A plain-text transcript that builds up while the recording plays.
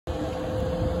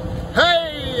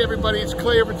Hey everybody, it's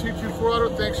Clay over 224 Auto.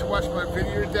 Thanks for watching my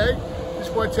video today.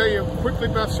 Just want to tell you quickly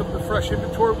about some of the fresh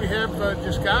inventory we have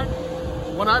just got.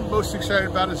 What I'm most excited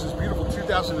about is this beautiful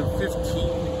 2015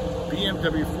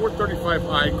 BMW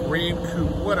 435i Grand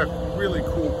Coupe. What a really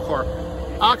cool car.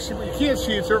 Oxymoron, you can't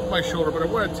see it, it's over my shoulder, but I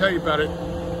want to tell you about it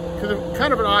because it's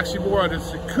kind of an oxymoron.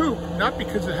 It's a coupe, not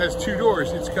because it has two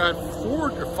doors. It's got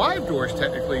five doors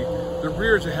technically. The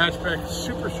rear is a hatchback,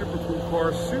 super cool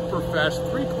car, super fast,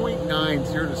 3.9,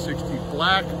 0 to 60,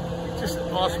 black, just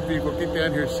an awesome vehicle. Get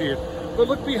down here and see it. But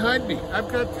look behind me, I've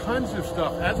got tons of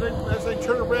stuff. As I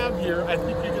turn around here, I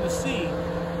think you're gonna see,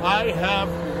 I have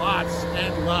lots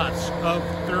and lots of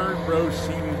third row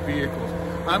seating vehicles.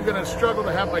 I'm gonna struggle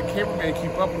to have my cameraman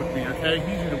keep up with me, okay?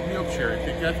 He's in a wheelchair, I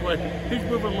think that's why he's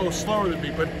moving a little slower than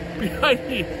me, but behind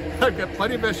me, I've got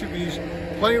plenty of SUVs,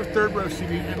 plenty of third row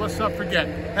seating, and let's not forget,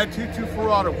 at 224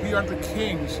 Auto, we are the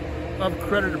kings of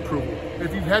credit approval.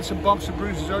 If you've had some bumps and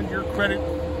bruises on your credit,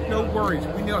 no worries,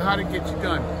 we know how to get you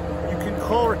done. You can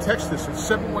call or text us at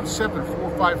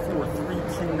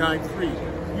 717-454-3293.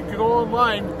 You can go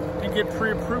online and get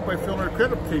pre-approved by filling our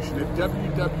credit application at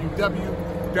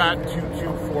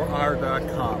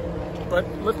www.224auto.com. But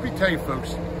let me tell you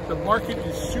folks, the market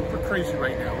is super crazy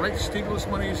right now, right? Stimulus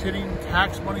money is hitting,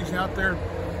 tax money's out there.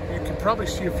 You can probably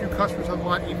see a few customers on the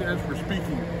lot even as we're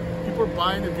speaking. People are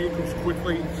buying the vehicles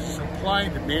quickly, supply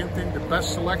and demand thing, the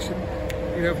best selection.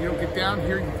 You know, if you don't get down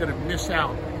here, you're gonna miss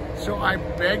out. So I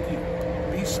beg you,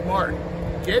 be smart.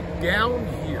 Get down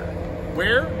here.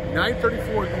 Where?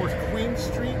 934 North Queen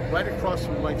Street, right across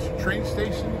from Lancaster train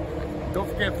station. Don't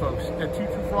forget folks, at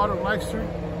 224 Auto Lancaster,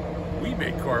 we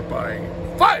make car buying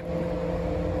fun!